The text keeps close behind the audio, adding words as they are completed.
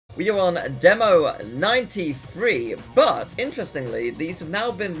We are on Demo 93, but interestingly, these have now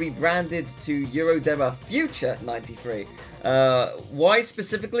been rebranded to Eurodemo Future 93. Why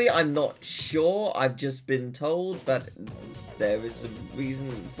specifically, I'm not sure. I've just been told that there is a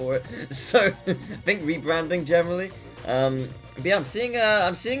reason for it. So, I think rebranding generally. But yeah, I'm seeing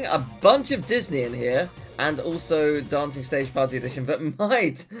a bunch of Disney in here. And also Dancing Stage Party Edition that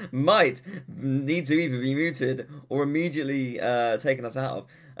might need to either be muted or immediately taken us out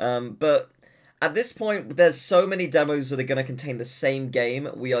of. But at this point, there's so many demos that are going to contain the same game.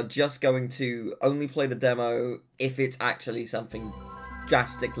 We are just going to only play the demo if it's actually something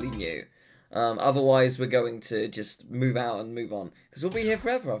drastically new. Otherwise, we're going to just move out and move on. Because we'll be here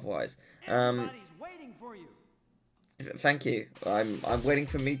forever otherwise. Thank you. I'm waiting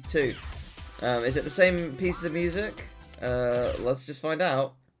for me too. Is it the same pieces of music? Let's just find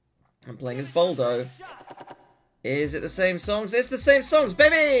out. I'm playing as Boldo. Is it the same songs? It's the same songs,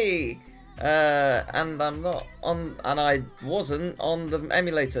 baby! And I'm not on, and I wasn't on the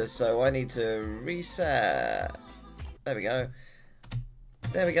emulator, so I need to reset. There we go.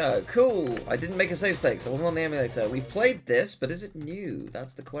 There we go. Cool. I didn't make a save state, so I wasn't on the emulator. We've played this, but is it new?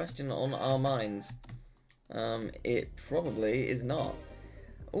 That's the question on our minds. It probably is not.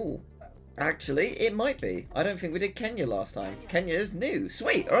 Ooh. Actually, it might be. I don't think we did Kenya last time. Kenya is new.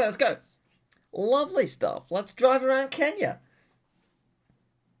 Sweet. All right, let's go. Lovely stuff. Let's drive around Kenya.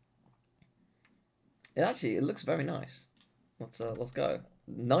 It looks very nice. Let's go.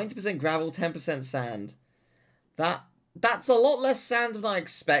 90% gravel, 10% sand. That's a lot less sand than I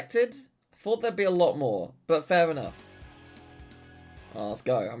expected. I thought there'd be a lot more, but fair enough. Oh, let's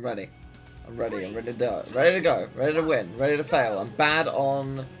go. I'm ready. I'm ready. I'm ready to do it. Ready to go. Ready to win. Ready to fail. I'm bad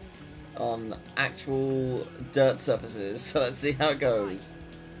on actual dirt surfaces, so let's see how it goes.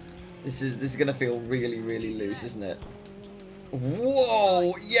 This is gonna feel really, really loose, isn't it?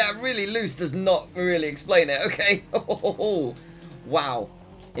 Whoa! Yeah, really loose does not really explain it. Okay. Oh, wow,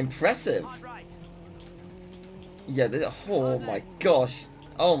 impressive. Yeah. Oh my gosh.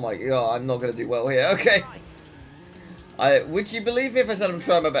 Oh my god. I'm not gonna do well here. Okay. Would you believe me if I said I'm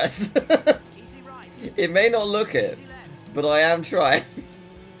trying my best? It may not look it, but I am trying.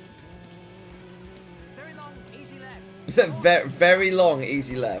 Very long,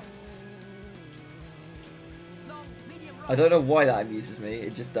 easy left. I don't know why that amuses me.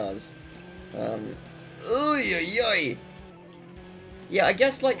 It just does. Yeah, I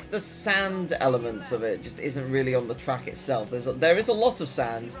guess like the sand elements of it just isn't really on the track itself. There is a lot of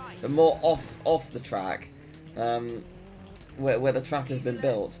sand, but more off the track, where the track has been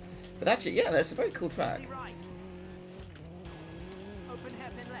built. But actually, yeah, that's a very cool track.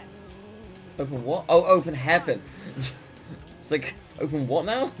 Open what? Oh, open hairpin. It's like, open what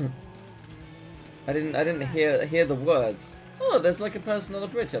now? I didn't hear the words. Oh, there's like a person on a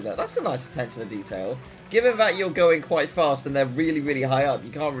bridge up there. That's a nice attention to detail. Given that you're going quite fast and they're really, really high up,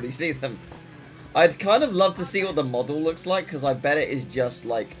 you can't really see them. I'd kind of love to see what the model looks like, because I bet it is just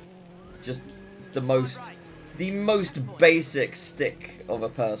like, the most basic stick of a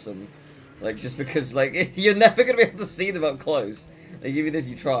person. Like, just because, like, you're never going to be able to see them up close. Like, even if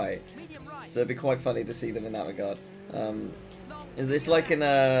you try. So it'd be quite funny to see them in that regard. It's like in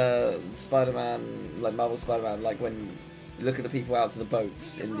Spider-Man, like Marvel Spider-Man, like when you look at the people out to the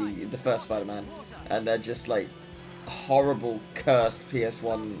boats in the first Spider-Man, and they're just like horrible, cursed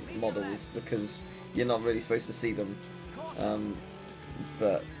PS1 models because you're not really supposed to see them.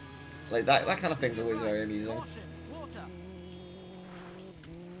 But like that kind of thing's always very amusing.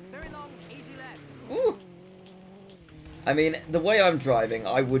 Ooh. I mean, the way I'm driving,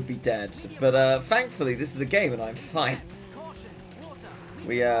 I would be dead, but thankfully this is a game and I'm fine.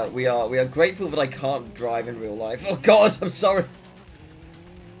 We are grateful that I can't drive in real life. Oh god, I'm sorry.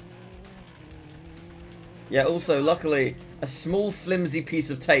 Yeah, also, luckily, a small flimsy piece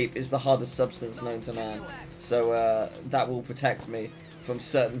of tape is the hardest substance known to man, so that will protect me from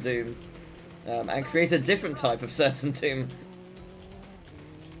certain doom, and create a different type of certain doom.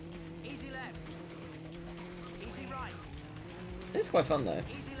 It's quite fun though.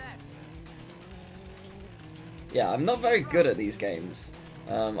 Yeah, I'm not very good at these games.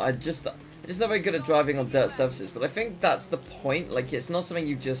 I'm just not very good at driving on dirt surfaces, but I think that's the point. Like, it's not something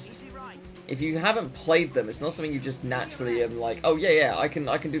you just, if you haven't played them, it's not something you just naturally am like, oh yeah, I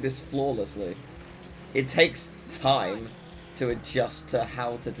can do this flawlessly. It takes time to adjust to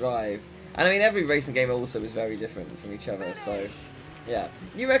how to drive. And I mean, every racing game also is very different from each other, so yeah.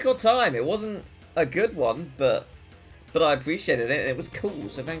 New record time. It wasn't a good one, but I appreciated it, and it was cool,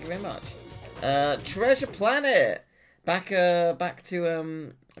 so thank you very much. Treasure Planet! Back to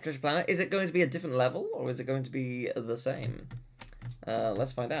Treasure Planet. Is it going to be a different level, or is it going to be the same?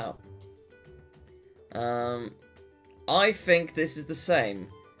 Let's find out. I think this is the same.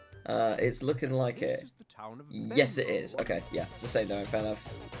 It's looking like it. Yes, it is. Okay, yeah, it's the same demo, fair enough.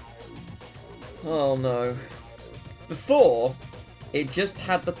 Oh no. Before, it just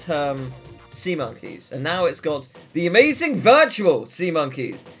had the term sea monkeys, and now it's got the amazing virtual sea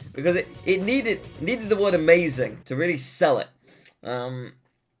monkeys, because it needed the word amazing to really sell it.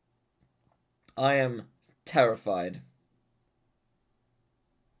 I am terrified.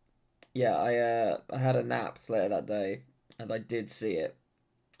 Yeah, I had a nap later that day, and I did see it.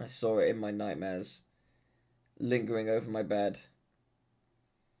 I saw it in my nightmares, lingering over my bed.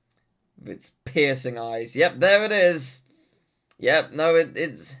 With its piercing eyes. Yep, there it is. Yep, no,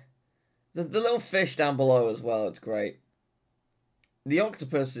 it's... The little fish down below as well, it's great. The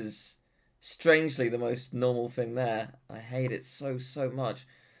octopus is strangely the most normal thing there. I hate it so much.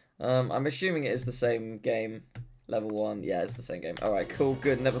 I'm assuming it is the same game. Level 1, yeah, it's the same game. Alright, cool,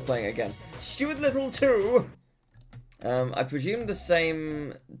 good, never playing it again. Stuart Little 2! I presume the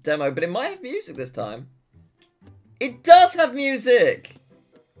same demo, but it might have music this time. It does have music!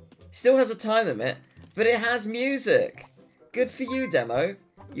 Still has a time limit, but it has music. Good for you, demo.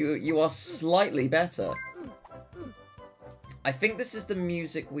 You are slightly better. I think this is the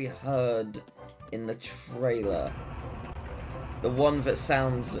music we heard in the trailer. The one that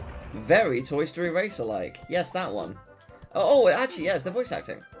sounds very Toy Story Racer-like. Yes, that one. Oh, actually, yes, the voice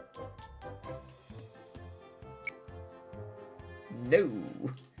acting. No.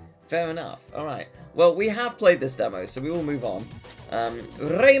 Fair enough. Alright. Well, we have played this demo, so we will move on.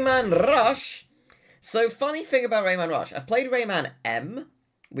 Rayman Rush. So, funny thing about Rayman Rush. I've played Rayman M,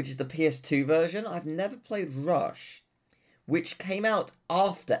 which is the PS2 version. I've never played Rush, which came out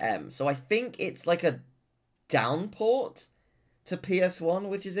after M. So, I think it's like a downport to PS1,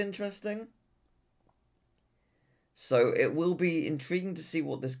 which is interesting. So, it will be intriguing to see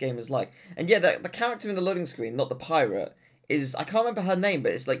what this game is like. And yeah, the character in the loading screen, not the pirate, is... I can't remember her name,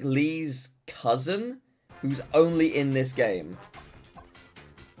 but it's like Lee's cousin, who's only in this game.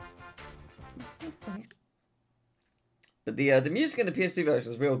 But the music in the PS2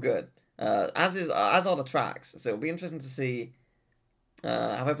 version is real good, as are the tracks. So it'll be interesting to see.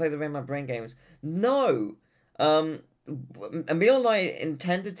 Have I played the Rayman Brain games? No. Emil and I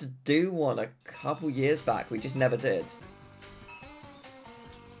intended to do one a couple years back. We just never did.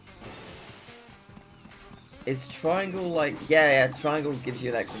 Is triangle like... Yeah, triangle gives you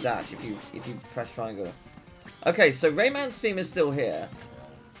an extra dash if you press triangle. Okay, so Rayman's theme is still here,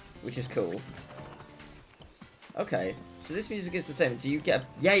 which is cool. Okay, so this music is the same. Do you get...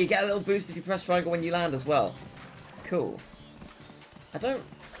 Yeah, you get a little boost if you press triangle when you land as well. Cool.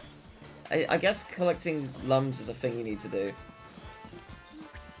 I guess collecting lums is a thing you need to do.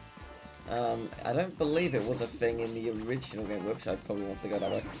 I don't believe it was a thing in the original game. Whoops, I probably want to go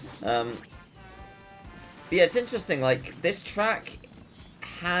that way. But yeah, it's interesting, like, this track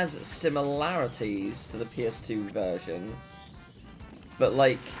has similarities to the PS2 version, but,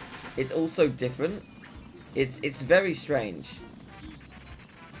 like, it's also different. It's very strange.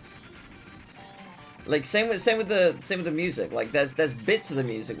 Like, same with the music. Like, there's bits of the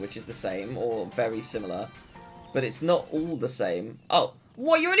music which is the same, or very similar, but it's not all the same. Oh,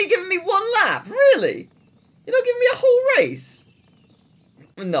 what, you're only giving me one lap? Really? You're not giving me a whole race?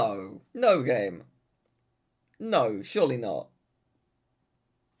 No. No game. No, surely not.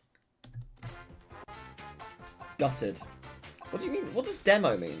 Gutted. What do you mean? What does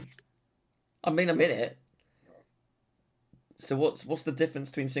demo mean? I mean, I'm in it. So what's the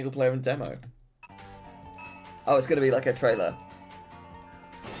difference between single player and demo? Oh, it's gonna be like a trailer.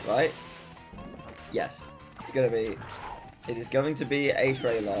 Right? Yes. It is going to be a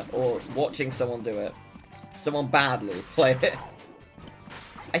trailer, or watching someone do it. Someone badly play it.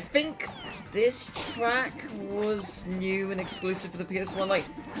 I think this track was new and exclusive for the PS1. Like,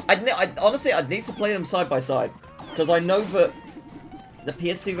 honestly, I'd need to play them side by side, because I know that the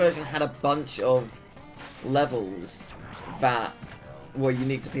PS2 version had a bunch of levels that were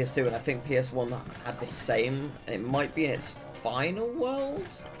unique to PS2, and I think PS1 had the same, and it might be in its final world?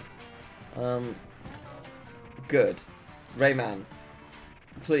 Good. Rayman.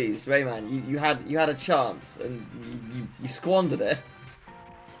 Please, Rayman, you had a chance, and you squandered it.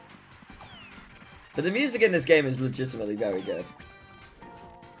 But the music in this game is legitimately very good.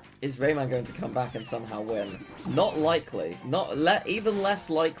 Is Rayman going to come back and somehow win? Not likely. Even less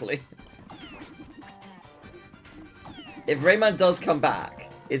likely. If Rayman does come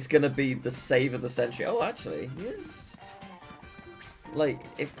back, it's gonna be the save of the century. Oh, actually, he is... Like,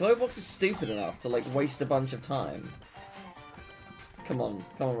 if Glowbox is stupid enough to, like, waste a bunch of time... Come on,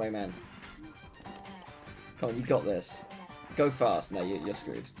 Rayman. Come on, you got this. Go fast. No, you're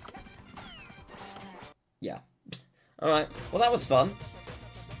screwed. Yeah. Alright. Well, that was fun.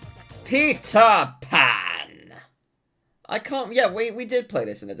 Peter Pan! I can't... Yeah, we did play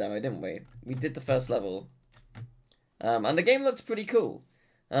this in a demo, didn't we? We did the first level. And the game looks pretty cool.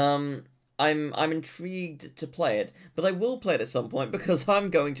 I'm intrigued to play it, but I will play it at some point because I'm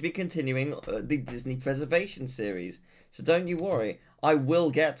going to be continuing the Disney Preservation series. So don't you worry, I will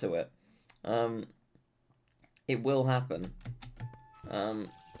get to it. It will happen.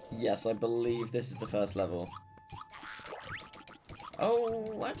 Yes, I believe this is the first level.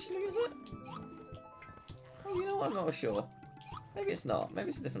 Oh, actually, is it? Oh, you know what? I'm not sure. Maybe it's not. Maybe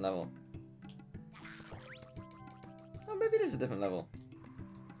it's a different level. Oh, maybe it is a different level.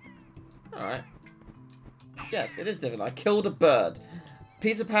 Alright. Yes, it is different. I killed a bird.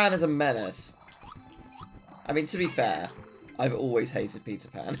 Peter Pan is a menace. I mean, to be fair, I've always hated Peter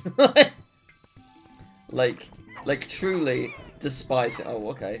Pan. like truly despise it. Oh,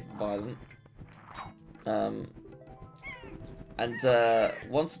 okay. Violent. And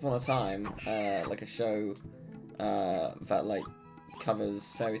once upon a time, like a show that like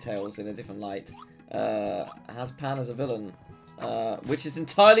covers fairy tales in a different light, has Pan as a villain, which is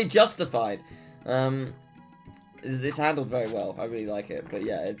entirely justified. It's handled very well. I really like it, but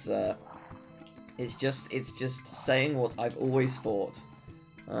yeah, it's just saying what I've always thought.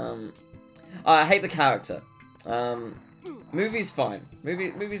 I hate the character. Movie's fine.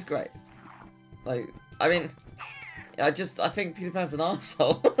 Movie's great. Like, I mean, I think Peter Pan's an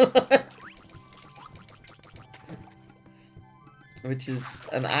arsehole. Which is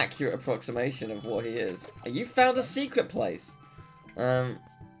an accurate approximation of what he is. You found a secret place. I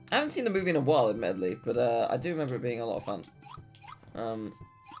haven't seen the movie in a while, admittedly, but I do remember it being a lot of fun.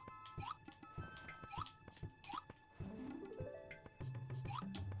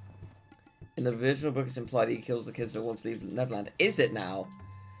 In the original book, it's implied he kills the kids who want to leave Neverland. Is it now?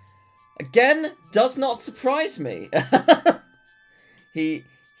 Again, does not surprise me. He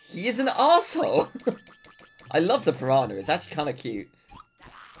is an arsehole. I love the piranha. It's actually kind of cute.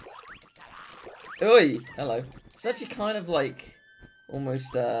 Oi! Hello. It's actually kind of like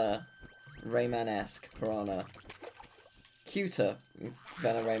almost Rayman-esque piranha. Cuter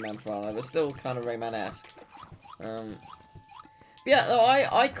than a Rayman piranha, but still kind of Rayman-esque. But yeah, no,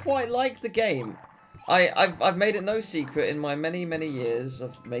 I quite like the game. I've made it no secret in my many years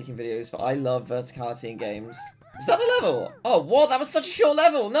of making videos that I love verticality in games. Is that a level? Oh, what? That was such a short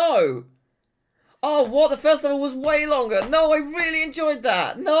level. No. Oh, what? The first level was way longer. No, I really enjoyed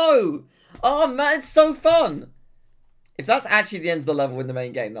that. No. Oh, man, it's so fun. If that's actually the end of the level in the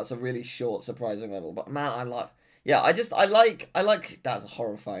main game, that's a really short, surprising level. But, man, I like... Yeah, I like... That's a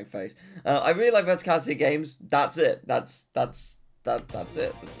horrifying face. I really like verticality in games. That's it. That's it.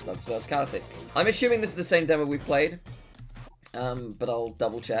 That's verticality. I'm assuming this is the same demo we played. But I'll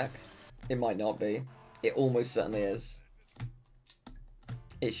double check. It might not be. It almost certainly is.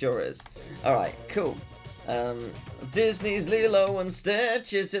 It sure is. Alright, cool. Disney's Lilo and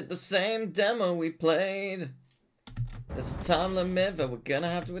Stitch. Is it the same demo we played? There's a time limit that we're gonna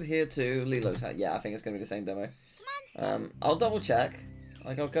have to adhere to. Lilo's hat. Yeah, I think it's gonna be the same demo. I'll double check.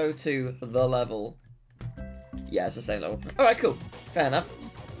 Like, I'll go to the level. Yeah, it's the same level. Alright, cool. Fair enough.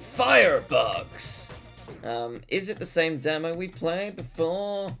 Firebugs! Is it the same demo we played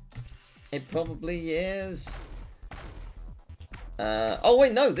before? It probably is. Oh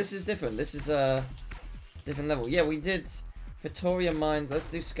wait, no, this is different. This is a different level. Yeah, we did Victoria Mines. Let's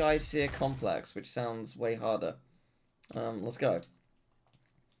do Sky Seer Complex, which sounds way harder. Let's go.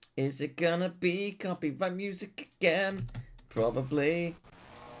 Is it gonna be copyright music again? Probably.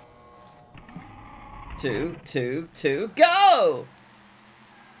 2, 2, 2, go!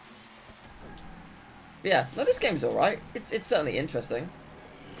 Yeah, no, this game's alright. It's certainly interesting.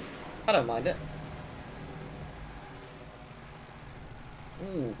 I don't mind it.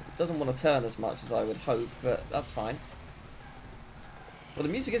 Ooh, it doesn't want to turn as much as I would hope, but that's fine. Well, the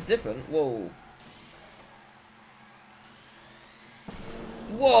music is different. Whoa.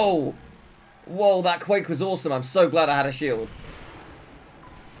 Whoa! Whoa, that quake was awesome. I'm so glad I had a shield.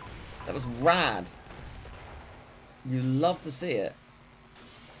 That was rad. You love to see it.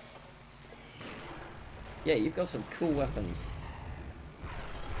 Yeah, you've got some cool weapons.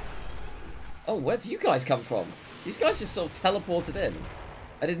 Oh, where do you guys come from? These guys just sort of teleported in.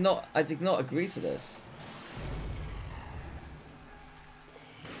 I did not agree to this.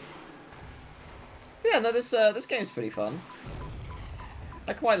 Yeah, no, this game's pretty fun.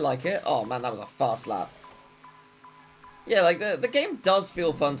 I quite like it. Oh man, that was a fast lap. Yeah, like the game does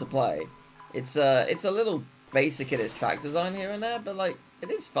feel fun to play. It's a little basic in its track design here and there, but like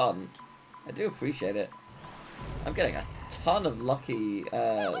it is fun. I do appreciate it. I'm getting a ton of lucky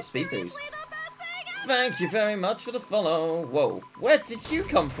speed boosts. Thank you very much for the follow. Whoa, where did you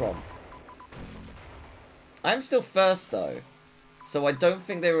come from? I'm still first though, so I don't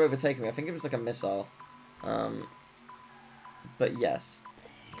think they were overtaking me. I think it was like a missile. But yes.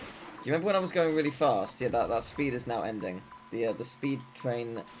 Do you remember when I was going really fast? Yeah, that speed is now ending. The speed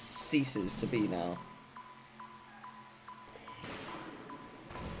train ceases to be now.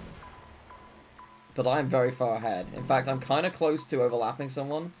 But I'm very far ahead. In fact, I'm kind of close to overlapping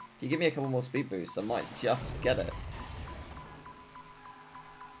someone. If you give me a couple more speed boosts, I might just get it.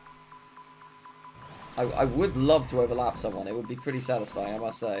 I would love to overlap someone. It would be pretty satisfying, I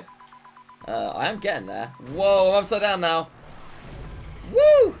must say. I am getting there. Whoa, I'm upside down now.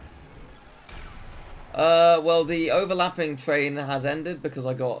 Woo! Well, the overlapping train has ended because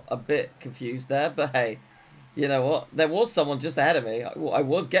I got a bit confused there. But hey, you know what? There was someone just ahead of me. I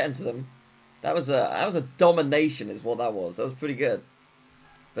was getting to them. That was a domination, is what that was. That was pretty good.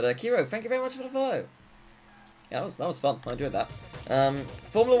 But Kiro, thank you very much for the follow. Yeah, that was fun. I enjoyed that.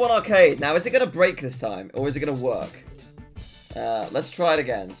 Formula 1 Arcade. Now, is it going to break this time, or is it going to work? Let's try it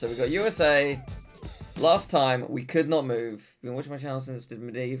again. So we got USA. Last time we could not move. You've been watching my channel since the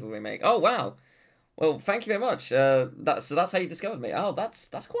medieval remake. Oh wow. Well, thank you very much. So that's how you discovered me. Oh, that's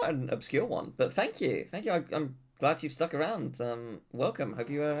quite an obscure one. But thank you. I'm glad you've stuck around. Welcome. Hope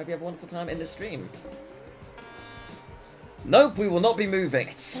you have a wonderful time in the stream. Nope, we will not be moving.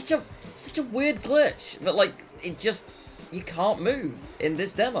 It's such a weird glitch. But like, you can't move in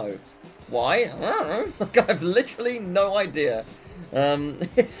this demo. Why? I don't know. Like, I have literally no idea.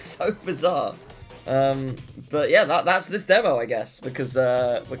 It's so bizarre. But yeah, that's this demo, I guess, because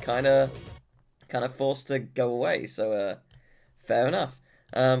we're kind of forced to go away. So fair enough.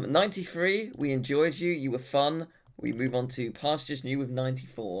 93, we enjoyed you. You were fun. We move on to Pastures New with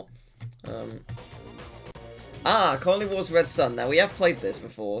 94. Colony Wars Red Sun. Now, we have played this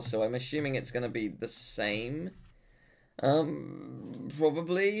before, so I'm assuming it's going to be the same.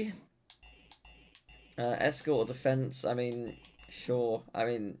 Probably. Escort or defense, I mean, sure. I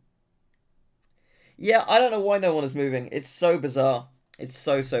mean, yeah, I don't know why no one is moving. It's so bizarre. It's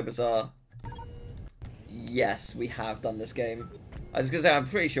so bizarre. Yes, we have done this game. I was going to say, I'm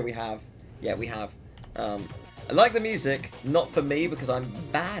pretty sure we have. Yeah, we have. I like the music. Not for me, because I'm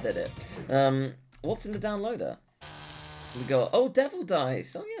bad at it. What's in the downloader? We got, oh, Devil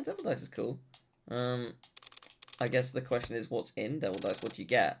Dice. Oh, yeah, Devil Dice is cool. I guess the question is, what's in Devil Dice? What do you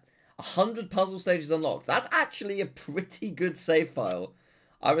get? 100 puzzle stages unlocked. That's actually a pretty good save file.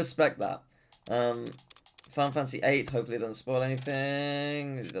 I respect that. Final Fantasy VIII, hopefully it doesn't spoil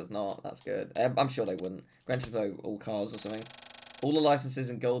anything. It does not. That's good. I'm sure they wouldn't. Gran Turismo, all cars or something. All the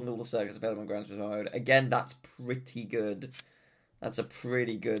licenses in gold and all the circuits available in Gran Turismo mode. Again, that's pretty good. That's a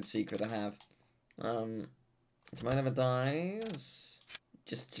pretty good secret to have. Tomorrow never dies.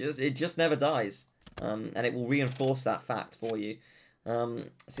 It just never dies. And it will reinforce that fact for you. So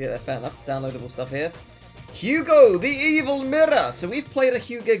yeah, fair enough. Downloadable stuff here. Hugo, the Evil Mirror. So we've played a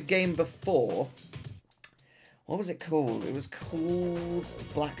Hugo game before. What was it called? It was called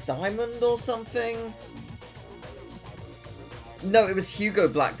Black Diamond or something? No, it was Hugo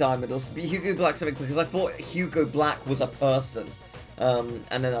Black Diamond or Hugo Black something, because I thought Hugo Black was a person. And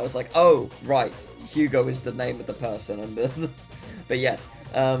then I was like, oh, right. Hugo is the name of the person. And but yes.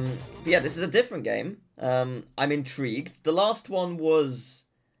 But yeah, this is a different game. I'm intrigued. The last one was...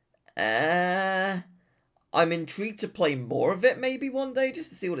 I'm intrigued to play more of it maybe one day, just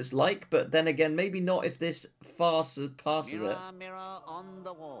to see what it's like. But then again, maybe not if this far surpasses it. Mirror on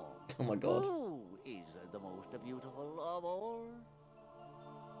the wall. Oh my god. Who is the most beautiful of all?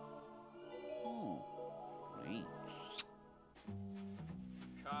 Oh, great.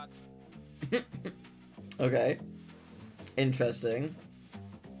 Cut. Okay. Interesting.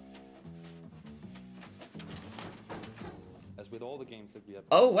 With all the games that we have.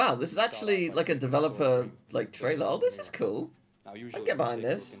 Oh wow, this is actually like a developer like trailer. Oh, this is cool. Now, I get behind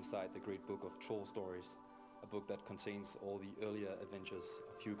this. Inside the great book of troll stories, a book that contains all the earlier adventures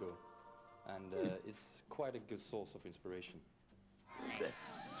of Hugo, and it's quite a good source of inspiration.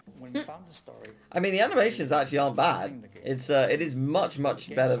 When we found the story, I mean, the animations actually aren't bad. It is much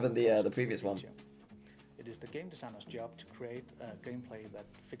better than the previous one. It is the game designer's job to create a gameplay that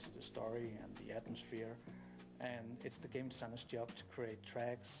fits the story and the atmosphere. And it's the game designer's job to create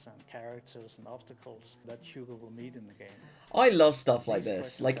tracks and characters and obstacles that Hugo will meet in the game. I love stuff like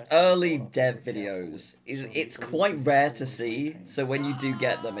this, like early dev videos. It's quite rare to see, so when you do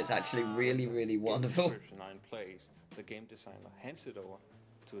get them, it's actually really wonderful. Plays, the game designer hands it over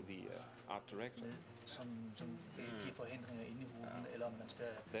to the art director.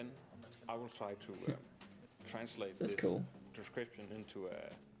 Then I will try translate That's this cool. description into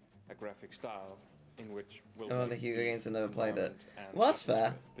a graphic style in which will Oh, the make Hugo games have never played it. environment and Well, that's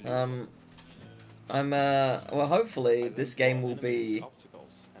fair. atmosphere believable. Well, hopefully I then this draw game will enemies, be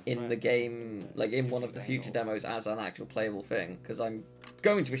obstacles, and in the traps game, like in one of the different future angles. demos as an actual playable thing, because I'm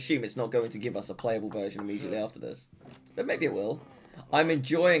going to assume it's not going to give us a playable version immediately after this. But maybe it will. I'm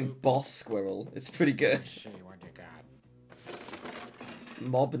enjoying Boss Squirrel. It's pretty good. See what you got.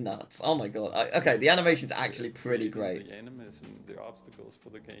 Mob Nuts. Oh my god. Okay, the animation's actually pretty great. The enemies and the obstacles for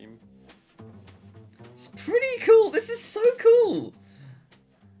the game. It's pretty cool. This is so cool.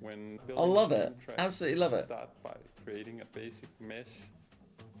 When I building love a it. game track, Absolutely love it. Start by creating a basic mesh,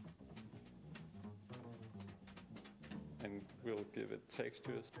 and we'll give it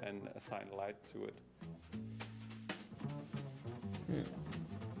textures and assign light to it.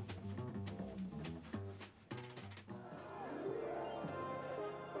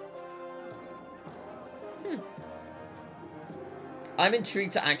 I'm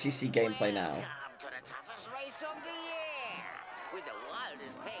intrigued to actually see gameplay now. Welcome to the toughest race of the year, with the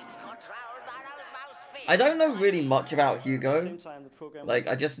wildest pigs controlled by those most fierce. I don't know really much about At the Hugo. same time, the program Like,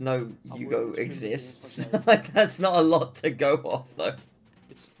 was- I just know I'm Hugo working to build the game's exists. functionality. Like, that's not a lot to go off, though.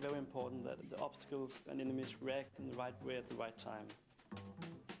 It's very important that the obstacles and enemies react in the right way at the right time.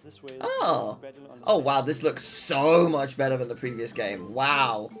 This way, Oh. gradually Oh, understand wow, this looks so much better than the previous game.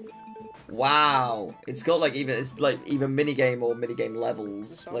 Wow. Wow. It's got, like, even minigame or minigame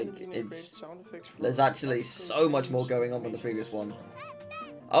levels. Like, it's... There's actually so much more going on than the previous one.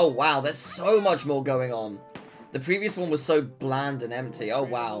 Oh, wow, there's so much more going on. The previous one was so bland and empty. Oh,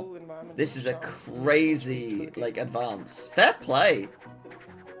 wow. This is a crazy, like, advance. Fair play.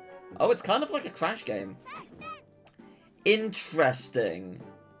 Oh, it's kind of like a Crash game. Interesting.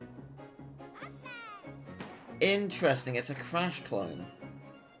 Interesting, it's a Crash clone.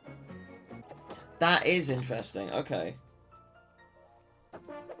 That is interesting, okay.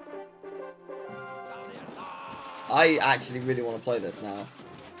 I actually really want to play this now.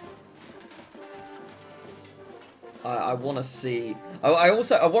 I want to see... Oh, I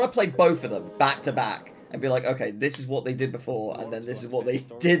want to play both of them back to back. And be like, okay, this is what they did before, and then this is what they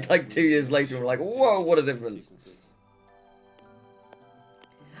did like 2 years later, and we're like, whoa, what a difference.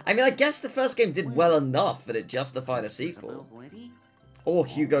 I mean, I guess the first game did well enough that it justified a sequel. Or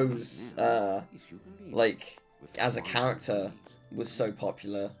Hugo's, like, as a character was so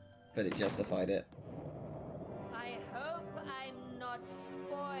popular that it justified it. I hope I'm not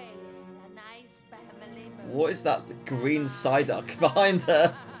spoiling a nice family movie. What is that green Psyduck behind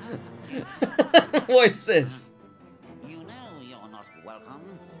her? What is this? You know you're not welcome.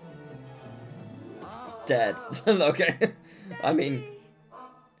 Dead. Okay. I mean,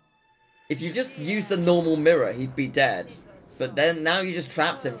 if you just used the normal mirror, he'd be dead. But then now you just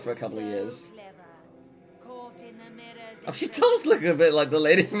trapped him for a couple of years. Oh, she does look a bit like the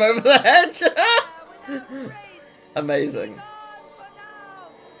lady from over the hedge. Amazing.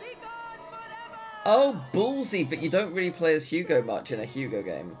 Oh, ballsy, but you don't really play as Hugo much in a Hugo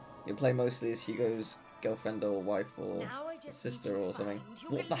game. You play mostly as Hugo's girlfriend or wife or sister or something.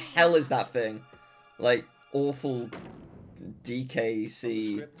 What the hell is that thing? Like, awful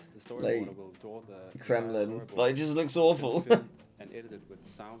DKC, like, Kremlin. Like, it just looks awful. And edited with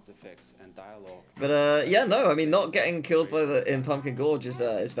sound effects and dialogue. But, yeah, no, I mean, not getting killed by in Pumpkin Gorge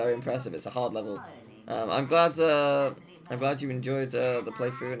is very impressive. It's a hard level. I'm glad you enjoyed the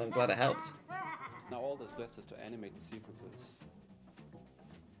playthrough, and I'm glad it helped. Now all that's left is to animate the sequences.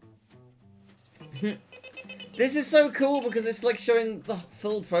 This is so cool because it's like showing the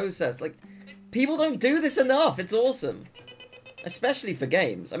full process. Like, people don't do this enough. It's awesome. Especially for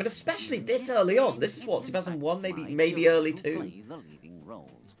games. I mean, especially this early on. This is what, 2001, maybe early 2. Play the leading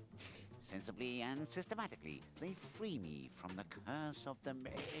roles. Sensibly and systematically, they free me from the curse of the...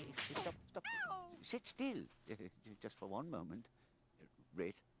 Stop, stop. Sit still. Just for one moment.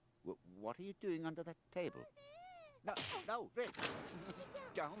 Rit, what are you doing under that table? No, no, Rit.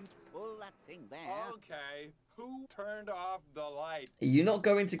 Don't pull that thing there. Okay, who turned off the light? Are you not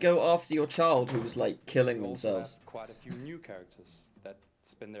going to go after your child who's, like, killing We also themselves? have quite a few new characters that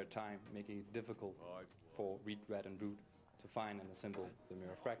spend their time making it difficult for Reed, Rat, and Root to find and assemble the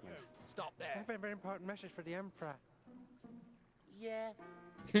mirror fragments. Stop there. I have a very important message for the Emperor. Yeah.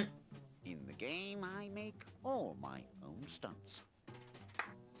 In the game, I make all my own stunts.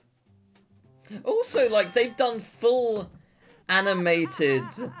 Also, like, they've done full animated,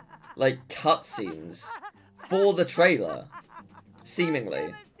 like, cutscenes for the trailer.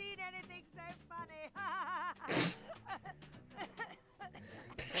 Seemingly.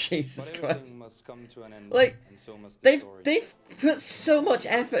 Jesus But Christ. everything must come to an end, Like, and so must the story. They've put so much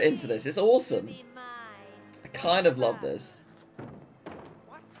effort into this. It's awesome. I kind of love this.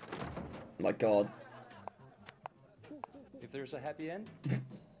 My god. If there's a happy end,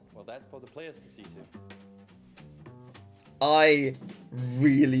 well, that's for the players to see too. I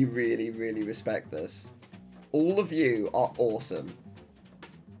really, really, really respect this. All of you are awesome.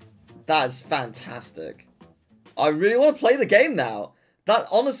 That's fantastic. I really want to play the game now. That,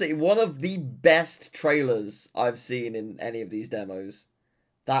 honestly, one of the best trailers I've seen in any of these demos.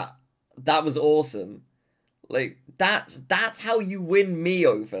 That was awesome. Like, that's how you win me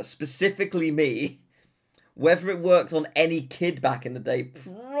over, specifically me. Whether it worked on any kid back in the day,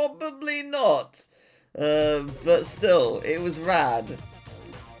 probably not. But still, it was rad.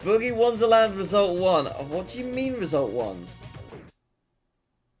 Boogie Wonderland Result 1. What do you mean Result 1?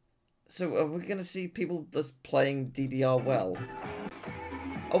 So are we gonna see people just playing DDR well?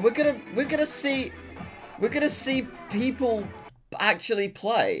 Oh, we're gonna see people actually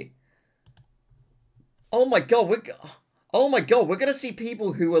play. Oh my god, we're gonna see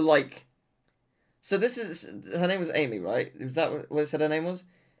people who are like. So this is, her name was Amy, right? Was that what it said her name was?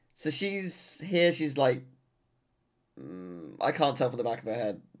 So she's here, she's like, I can't tell from the back of her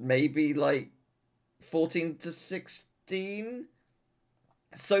head. Maybe like 14 to 16?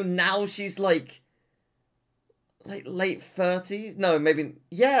 So now she's like late 30s? No, maybe,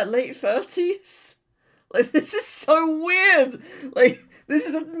 yeah, late 30s? Like, this is so weird! Like, this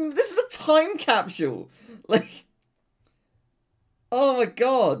is a time capsule! Like, oh my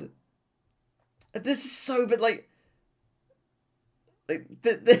god. This is so, but like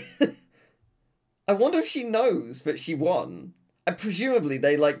I wonder if she knows that she won. And presumably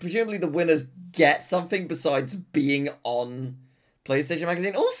the winners get something besides being on PlayStation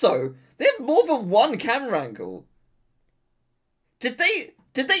Magazine. Also, they have more than one camera angle. Did they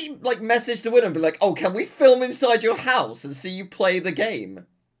like message the winner and be like, "Oh, can we film inside your house and see you play the game?"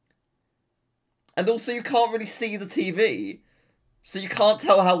 And also, you can't really see the TV, so you can't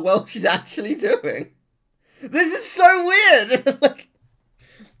tell how well she's actually doing. This is so weird.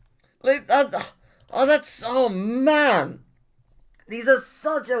 like that. Oh man, these are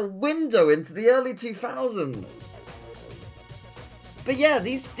such a window into the early 2000s. But yeah,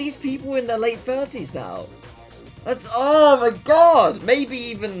 these people are in their late 30s now. That's, oh my god. Maybe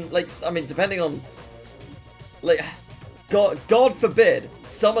even like, I mean, depending on like, God forbid,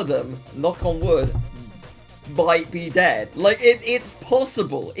 some of them, knock on wood, might be dead. Like, it's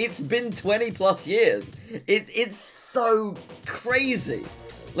possible. It's been 20 plus years. It's so crazy.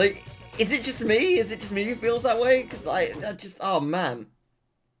 Like, is it just me? Is it just me who feels that way? Because I just, oh man.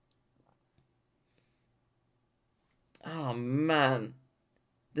 Oh man.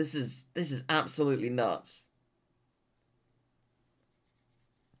 This is absolutely nuts.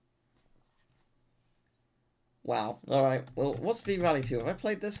 Wow. Alright. Well, what's V-Rally 2? Have I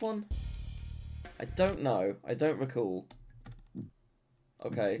played this one? I don't know. I don't recall.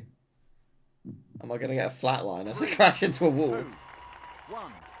 Okay. Am I gonna get a flatline as I crash into a wall?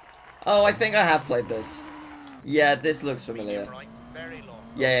 Oh, I think I have played this. Yeah, this looks familiar.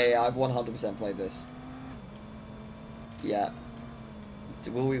 Yeah, I've 100% played this. Yeah.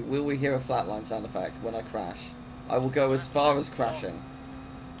 Will we hear a flatline sound effect when I crash? I will go as far as crashing.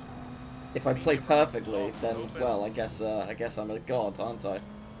 If I play perfectly, then, well, I guess I'm a god, aren't I?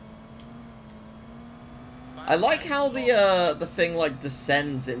 I like how the thing like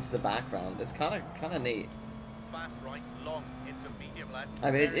descends into the background. It's kind of neat.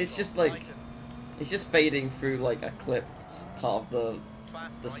 I mean, it's just like, it's just fading through like a clipped part of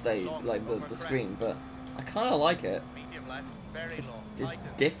the stage, like the screen, but I kind of like it. It's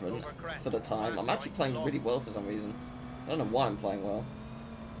different for the time. I'm actually playing really well for some reason. I don't know why I'm playing well.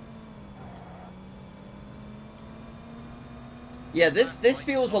 Yeah, this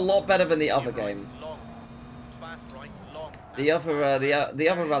feels a lot better than the other game. The other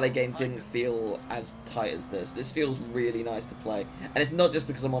rally game didn't feel as tight as this. This feels really nice to play, and it's not just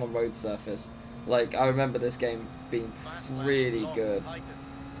because I'm on a road surface. Like, I remember this game being pretty good.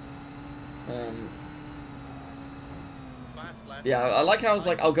 Yeah, I like how it's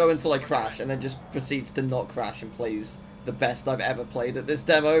like, I'll go until I crash, and then just proceeds to not crash and plays the best I've ever played at this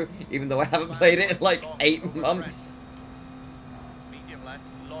demo, even though I haven't played it in like 8 months.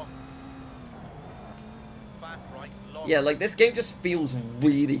 Yeah, like, this game just feels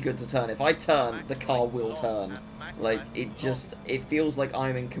really good to turn. If I turn, the car will turn. Like, it feels like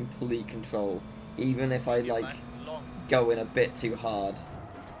I'm in complete control, even if I, like, go in a bit too hard,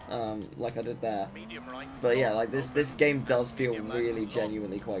 like I did there. But yeah, like, this game does feel really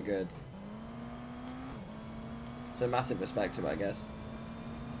genuinely quite good. So massive respect to it, I guess.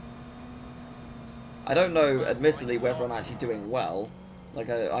 I don't know, admittedly, whether I'm actually doing well, Like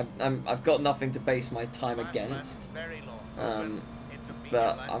I've got nothing to base my time against.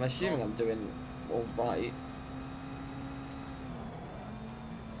 But I'm assuming I'm doing all right.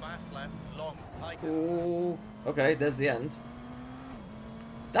 Ooh, okay, there's the end.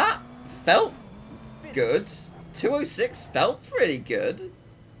 That felt good. 206 felt pretty good.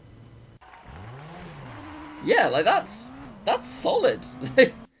 Yeah, like that's solid.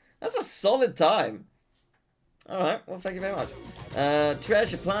 That's a solid time. Alright, well thank you very much.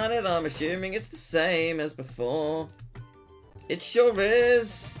 Treasure Planet, I'm assuming it's the same as before. It sure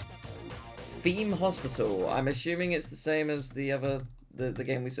is. Theme Hospital, I'm assuming it's the same as the other the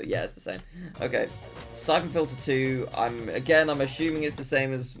game we saw. Yeah, it's the same. Okay. Siphon Filter 2, I'm assuming it's the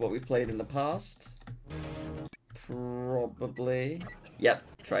same as what we've played in the past. Probably. Yep,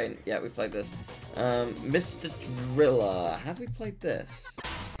 Train. Yeah, we've played this. Mr. Driller. Have we played this?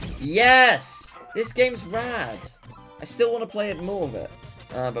 Yes! This game's rad. I still want to play it more of it.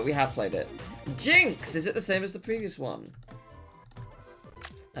 But we have played it. Jinx! Is it the same as the previous one?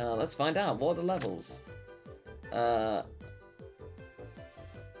 Let's find out. What are the levels?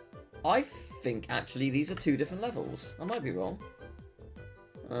 I think, actually, these are 2 different levels. I might be wrong.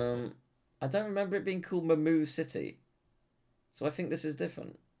 I don't remember it being called Mamu City. So I think this is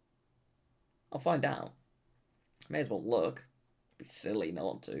different. I'll find out. May as well look. It'd be silly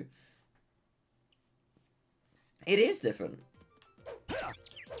not to. It is different.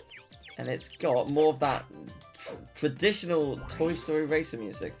 And it's got more of that traditional Toy Story racer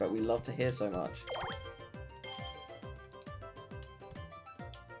music that we love to hear so much.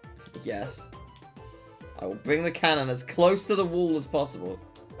 Yes. I will bring the cannon as close to the wall as possible.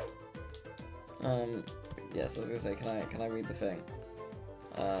 Yes, I was gonna say, can I read the thing?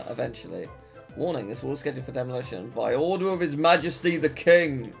 Eventually. Warning, this wall is scheduled for demolition by order of His Majesty the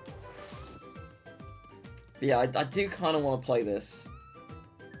King. But yeah, I do kind of want to play this.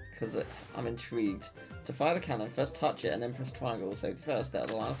 Because I'm intrigued. To fire the cannon, first touch it and then press triangle. So first, out of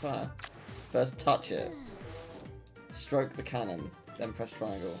the line of fire. First touch it. Stroke the cannon, then press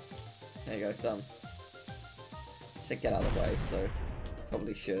triangle. There you go, done. To get out of the way, so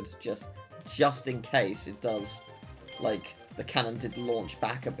probably should. Just in case it does, like, the cannon did launch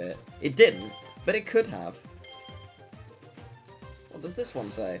back a bit. It didn't, but it could have. What does this one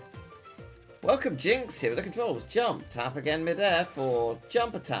say? Welcome, Jinx. Here are the controls. Jump. Tap again mid-air for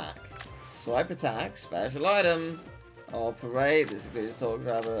jump attack. Swipe attack. Special item. Operate. This includes talk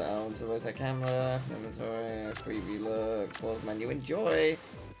driver. Element to rotate camera. Inventory. Freebie look. Pause menu. Enjoy.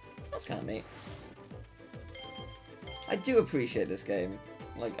 That's kind of neat. I do appreciate this game.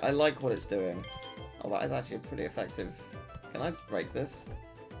 Like, I like what it's doing. Oh, that is actually pretty effective. Can I break this?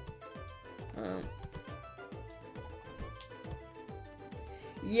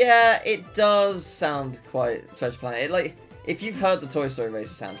 Yeah, it does sound quite Treasure Planet. Like, if you've heard the Toy Story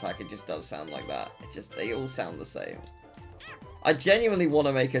Racer soundtrack, it just does sound like that. It's just, they all sound the same. I genuinely want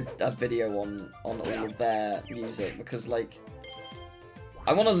to make a video on all of their music, because, like,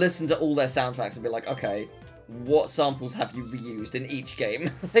 I want to listen to all their soundtracks and be like, okay, what samples have you reused in each game?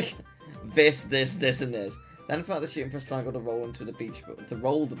 Like, this, and this. Then fire the shoot and press triangle to roll into the beach ball. To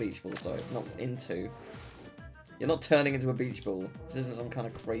roll the beach ball, sorry, not into. You're not turning into a beach ball. This isn't some kind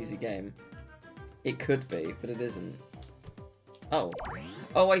of crazy game. It could be, but it isn't. Oh.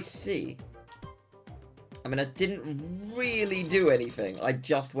 Oh, I see. I mean, I didn't really do anything. I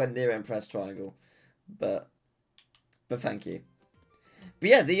just went near and pressed triangle. But thank you. But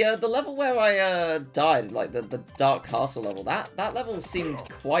yeah, the level where I died, like the Dark Castle level, that level seemed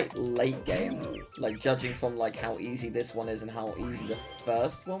quite late game. Like, judging from like how easy this one is and how easy the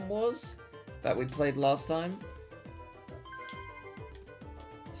first one was that we played last time.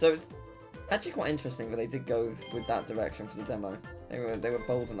 So it's actually quite interesting that they did go with that direction for the demo. They were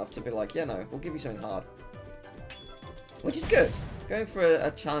bold enough to be like, yeah, no, we'll give you something hard. Which is good. Going for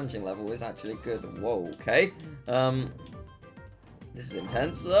a challenging level is actually good. Whoa, okay. This is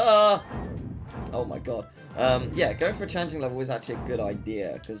intense. Ah! Oh my god. Yeah, going for a challenging level is actually a good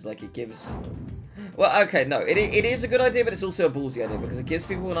idea, because, like, it gives... Well, okay, no, it is a good idea, but it's also a ballsy idea, because it gives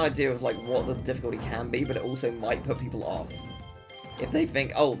people an idea of, like, what the difficulty can be, but it also might put people off. If they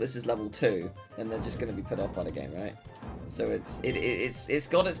think, oh, this is level 2, then they're just going to be put off by the game, right? So it's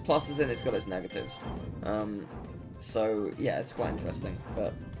got its pluses and it's got its negatives. So, yeah, it's quite interesting,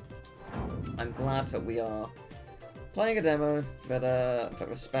 but I'm glad that we are playing a demo that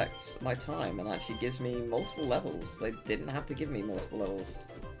respects my time and actually gives me multiple levels. They didn't have to give me multiple levels.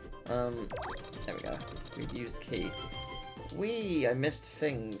 There we go. We've used key. I missed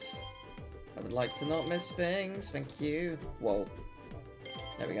things. I would like to not miss things. Thank you. Whoa.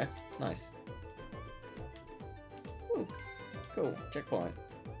 There we go. Nice. Ooh. Cool. cool. Checkpoint.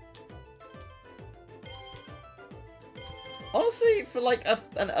 Honestly, for like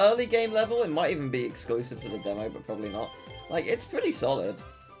an early game level, it might even be exclusive to the demo, but probably not. Like, it's pretty solid.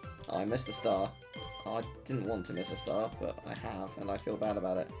 Oh, I missed a star. Oh, I didn't want to miss a star, but I have, and I feel bad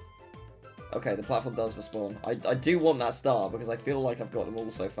about it. Okay, the platform does respawn. I do want that star, because I feel like I've got them all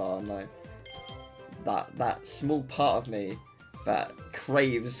so far, and like, that small part of me that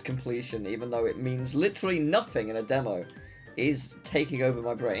craves completion, even though it means literally nothing in a demo, is taking over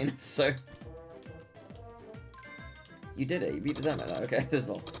my brain, so... You did it, you beat the demo. No, okay, there's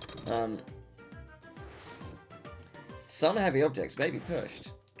more. Some heavy objects may be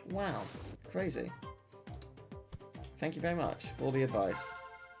pushed. Wow, crazy. Thank you very much for all the advice.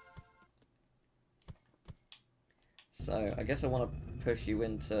 So, I guess I want to push you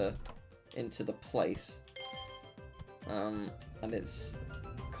into the place. And it's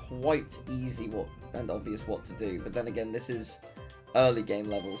quite easy and obvious what to do. But then again, this is early game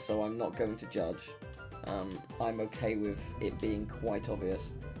level, so I'm not going to judge. I'm okay with it being quite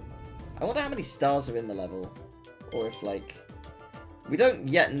obvious. I wonder how many stars are in the level. Or if, like... We don't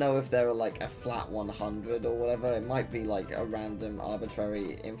yet know if there are, like, a flat 100 or whatever. It might be, like, a random,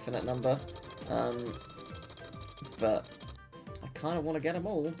 arbitrary, infinite number. But I kind of want to get them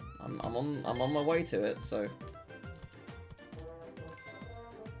all. I'm on my way to it, so...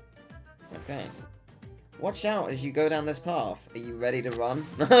 Okay. Watch out as you go down this path. Are you ready to run?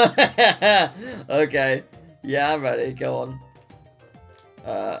 Okay. Yeah, I'm ready. Go on.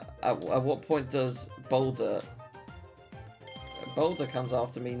 At what point does Boulder... Boulder comes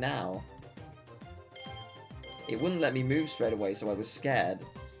after me now. It wouldn't let me move straight away, so I was scared.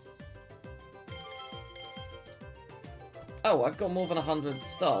 Oh, I've got more than 100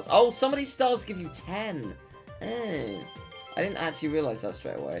 stars. Oh, some of these stars give you 10. Oh. I didn't actually realise that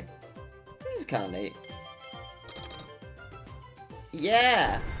straight away. This is kind of neat.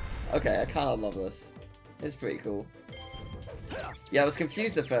 Yeah! Okay, I kind of love this. It's pretty cool. Yeah, I was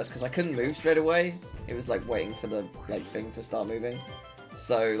confused at first because I couldn't move straight away. It was like waiting for the like thing to start moving.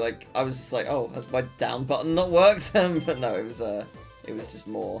 So like I was just like, oh, has my down button not worked? But no, it was just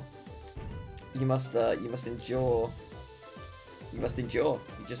more. You must endure. You must endure.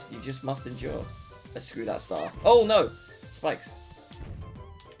 You just must endure. Let's screw that star. Oh no! Spikes.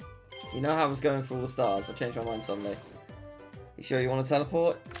 You know how I was going for all the stars? I changed my mind suddenly. You sure you want to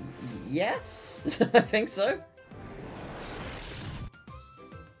teleport? Yes? I think so.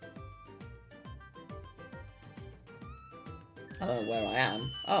 I don't know where I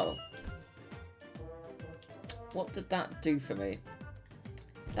am. Oh. What did that do for me?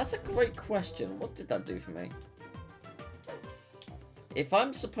 That's a great question. What did that do for me? If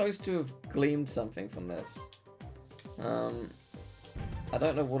I'm supposed to have gleaned something from this, I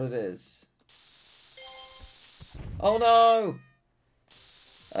don't know what it is. Oh no!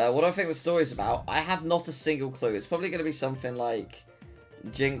 What do I think the story's about? I have not a single clue. It's probably going to be something like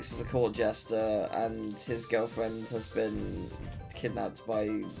Jinx is a court jester and his girlfriend has been kidnapped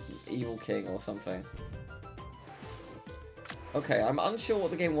by Evil King or something. Okay, I'm unsure what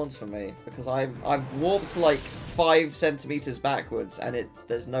the game wants from me because I've warped like 5 centimeters backwards and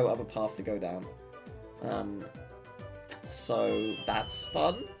there's no other path to go down. So that's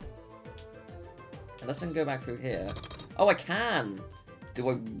fun. Unless I can go back through here. Oh, I can! Do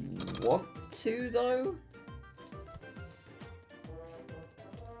I want to, though?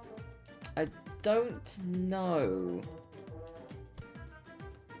 I don't know.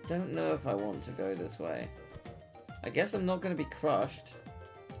 Don't know if I want to go this way. I guess I'm not going to be crushed.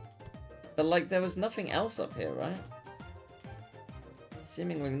 But, like, there was nothing else up here, right?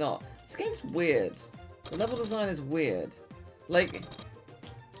 Seemingly not. This game's weird. The level design is weird. Like,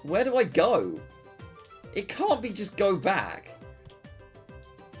 where do I go? It can't be just go back.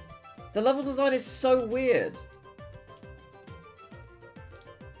 The level design is so weird.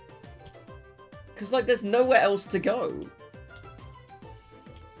 Because, like, there's nowhere else to go.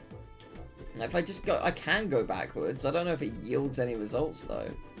 If I just go... I can go backwards. I don't know if it yields any results, though.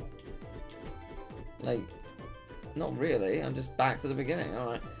 Like, not really. I'm just back to the beginning.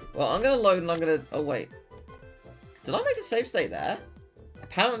 Alright. Well, I'm going to load and I'm going to... Oh, wait. Did I make a save state there?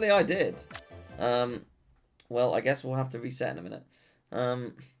 Apparently I did. Well, I guess we'll have to reset in a minute.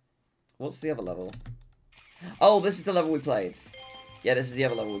 What's the other level? Oh, this is the level we played. Yeah, this is the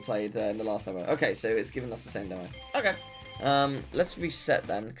other level we played in the last demo. Okay, so it's giving us the same demo. Okay. Let's reset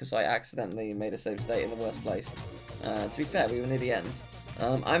then, because I accidentally made a save state in the worst place. To be fair, we were near the end.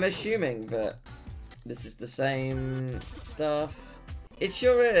 I'm assuming that this is the same stuff. It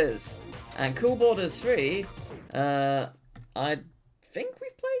sure is. And Cool Borders 3, I think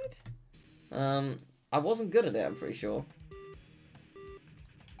we've played? I wasn't good at it, I'm pretty sure.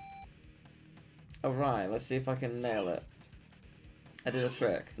 Alright, let's see if I can nail it. I did a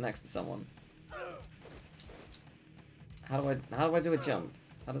trick next to someone. How do I do a jump?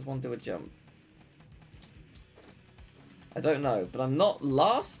 How does one do a jump? I don't know, but I'm not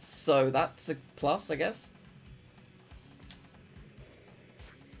last, so that's a plus, I guess.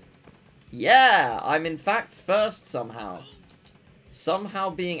 Yeah, I'm in fact first somehow. Somehow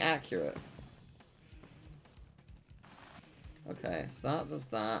being accurate. Okay, so that does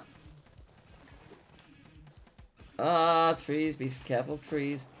that. Ah, trees, be careful of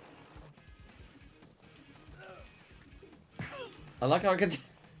trees. I like how I can...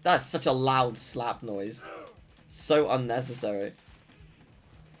 That's such a loud slap noise. So unnecessary.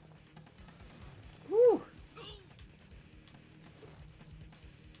 Whew.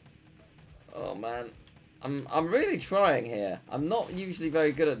 Oh man. I'm really trying here. I'm not usually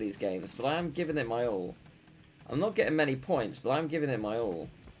very good at these games, but I am giving it my all. I'm not getting many points, but I'm giving it my all.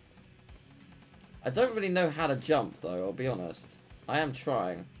 I don't really know how to jump though, I'll be honest. I am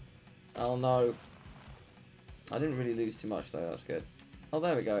trying. Oh no. I didn't really lose too much though, that's good. Oh,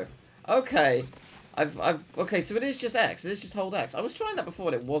 there we go. Okay. Okay, so it is just X. It is just hold X. I was trying that before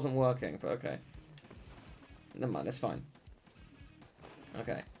and it wasn't working, but okay. Never mind, it's fine.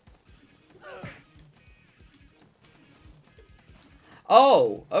 Okay.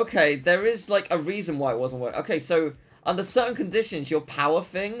 Oh, okay, there is like a reason why it wasn't working. Okay, so under certain conditions, your power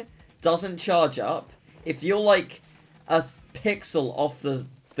thing doesn't charge up. If you're like a pixel off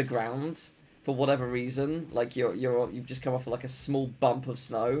the ground for whatever reason, like you've just come off like a small bump of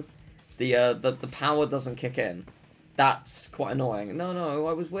snow, the power doesn't kick in. That's quite annoying. No,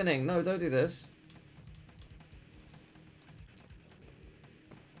 I was winning. No, don't do this.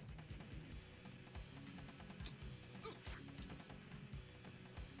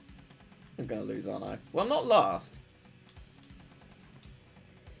 I'm gonna lose, aren't I? Well, I'm not last.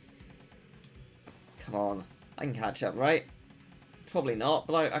 Come on. I can catch up, right? Probably not,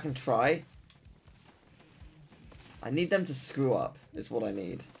 but I can try. I need them to screw up, is what I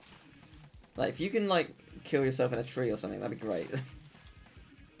need. Like, if you can, like, kill yourself in a tree or something, that'd be great.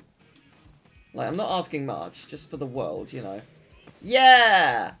 Like, I'm not asking much, just for the world, you know.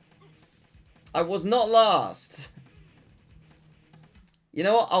 Yeah! I was not last! You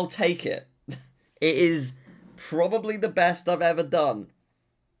know what? I'll take it. It is probably the best I've ever done.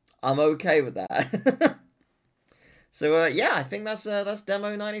 I'm okay with that. So, yeah, I think that's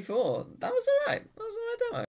demo 94. That was alright. That was alright demo.